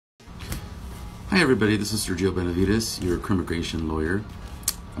Hi everybody, this is Sergio Benavides, your crimmigration lawyer.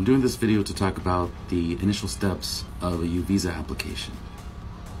 I'm doing this video to talk about the initial steps of a U-Visa application.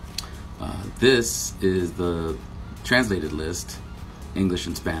 This is the translated list, English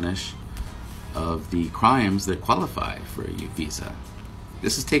and Spanish, of the crimes that qualify for a U-Visa.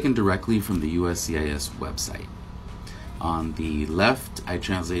 This is taken directly from the USCIS website. On the left, I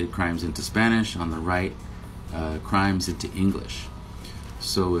translated crimes into Spanish. On the right, crimes into English.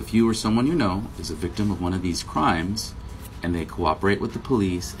 So if you or someone you know is a victim of one of these crimes and they cooperate with the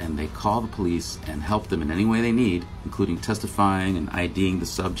police and they call the police and help them in any way they need, including testifying and IDing the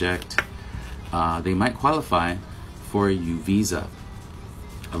subject, they might qualify for a U-Visa.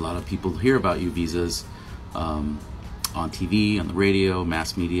 A lot of people hear about U-Visas on TV, on the radio,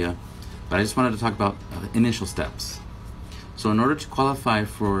 mass media, but I just wanted to talk about initial steps. So in order to qualify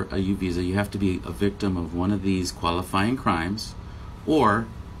for a U-Visa, you have to be a victim of one of these qualifying crimes or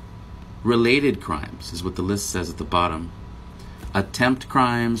related crimes, is what the list says at the bottom. Attempt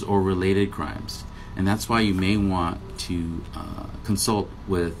crimes or related crimes. And that's why you may want to consult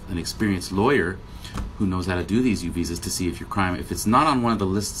with an experienced lawyer who knows how to do these U-Visas to see if your crime, if it's not on one of the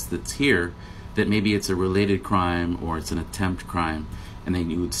lists that's here, that maybe it's a related crime or it's an attempt crime, and then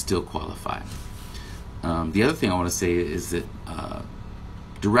you would still qualify. The other thing I want to say is that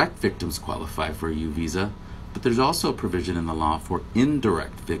direct victims qualify for a U-Visa, but there's also a provision in the law for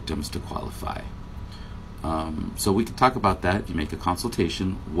indirect victims to qualify. So we can talk about that if you make a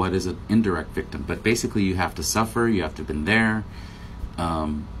consultation. What is an indirect victim? But basically you have to suffer, you have to have been there,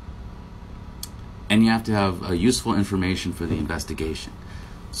 and you have to have useful information for the investigation.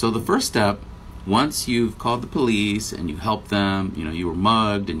 So the first step, once you've called the police and you helped them, you were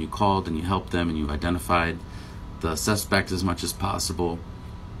mugged and you called and you helped them and you identified the suspect as much as possible,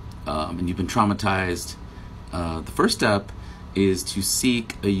 and you've been traumatized, the first step is to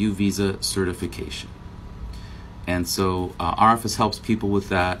seek a U-Visa certification. And so our office helps people with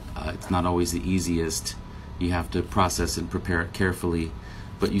that. It's not always the easiest. You have to process and prepare it carefully.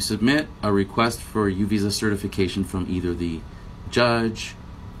 But you submit a request for a U-Visa certification from either the judge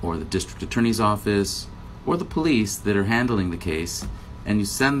or the district attorney's office or the police that are handling the case, and you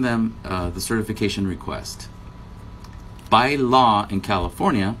send them the certification request. By law in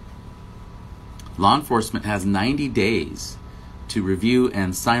California, law enforcement has 90 days to review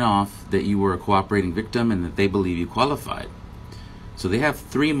and sign off that you were a cooperating victim and that they believe you qualified. So they have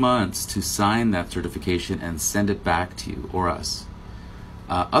 3 months to sign that certification and send it back to you or us.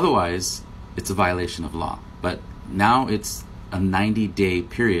 Otherwise, it's a violation of law. But now it's a 90-day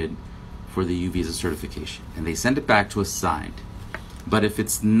period for the U-Visa certification, and they send it back to us signed. But if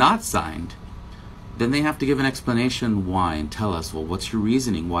it's not signed, then they have to give an explanation why and tell us, well, what's your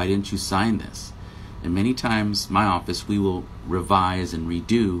reasoning? Why didn't you sign this? And many times, my office, we will revise and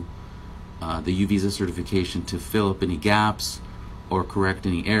redo the U-Visa certification to fill up any gaps or correct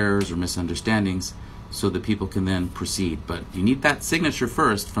any errors or misunderstandings so that people can then proceed. But you need that signature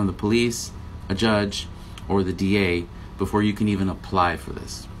first from the police, a judge, or the DA before you can even apply for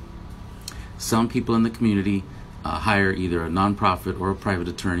this. Some people in the community hire either a nonprofit or a private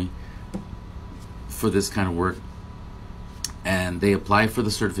attorney for this kind of work, and they apply for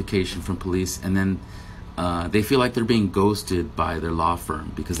the certification from police, and then they feel like they're being ghosted by their law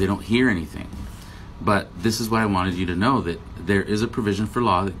firm because they don't hear anything. But this is what I wanted you to know, that there is a provision for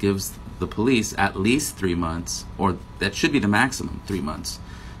law that gives the police at least 3 months, or that should be the maximum, 3 months,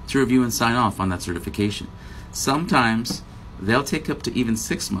 to review and sign off on that certification. Sometimes they'll take up to even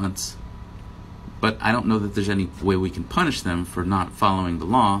 6 months, but I don't know that there's any way we can punish them for not following the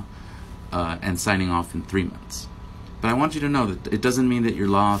law and signing off in 3 months. But I want you to know that it doesn't mean that your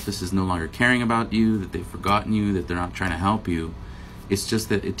law office is no longer caring about you, that they've forgotten you, that they're not trying to help you. It's just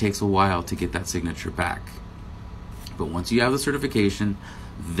that it takes a while to get that signature back. But once you have the certification,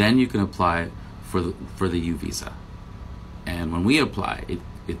 then you can apply for the U-Visa. And when we apply,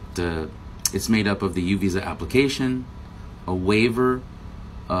 it's made up of the U-Visa application, a waiver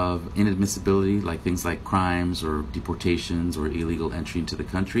of inadmissibility, like things like crimes or deportations or illegal entry into the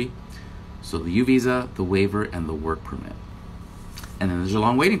country. So the U-Visa, the waiver, and the work permit. And then there's a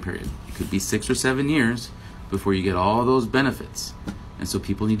long waiting period. It could be 6 or 7 years before you get all those benefits. And so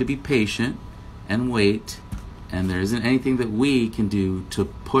people need to be patient and wait, and there isn't anything that we can do to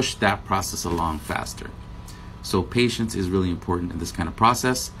push that process along faster. So patience is really important in this kind of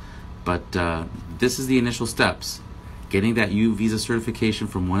process, but this is the initial steps. Getting that U-Visa certification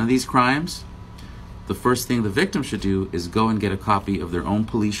from one of these crimes, the first thing the victim should do is go and get a copy of their own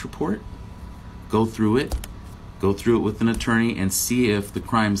police report, go through it with an attorney and see if the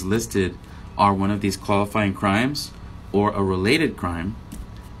crimes listed are one of these qualifying crimes or a related crime,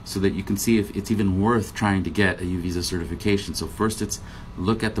 so that you can see if it's even worth trying to get a U visa certification. So first, it's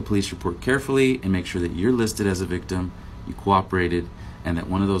look at the police report carefully and make sure that you're listed as a victim, you cooperated, and that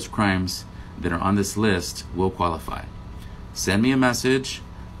one of those crimes that are on this list will qualify. Send me a message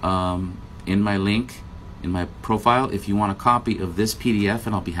in my link in my profile if you want a copy of this PDF,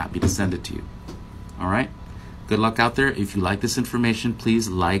 and I'll be happy to send it to you. All right? Good luck out there. If you like this information, please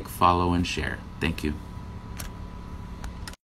like, follow, and share. Thank you.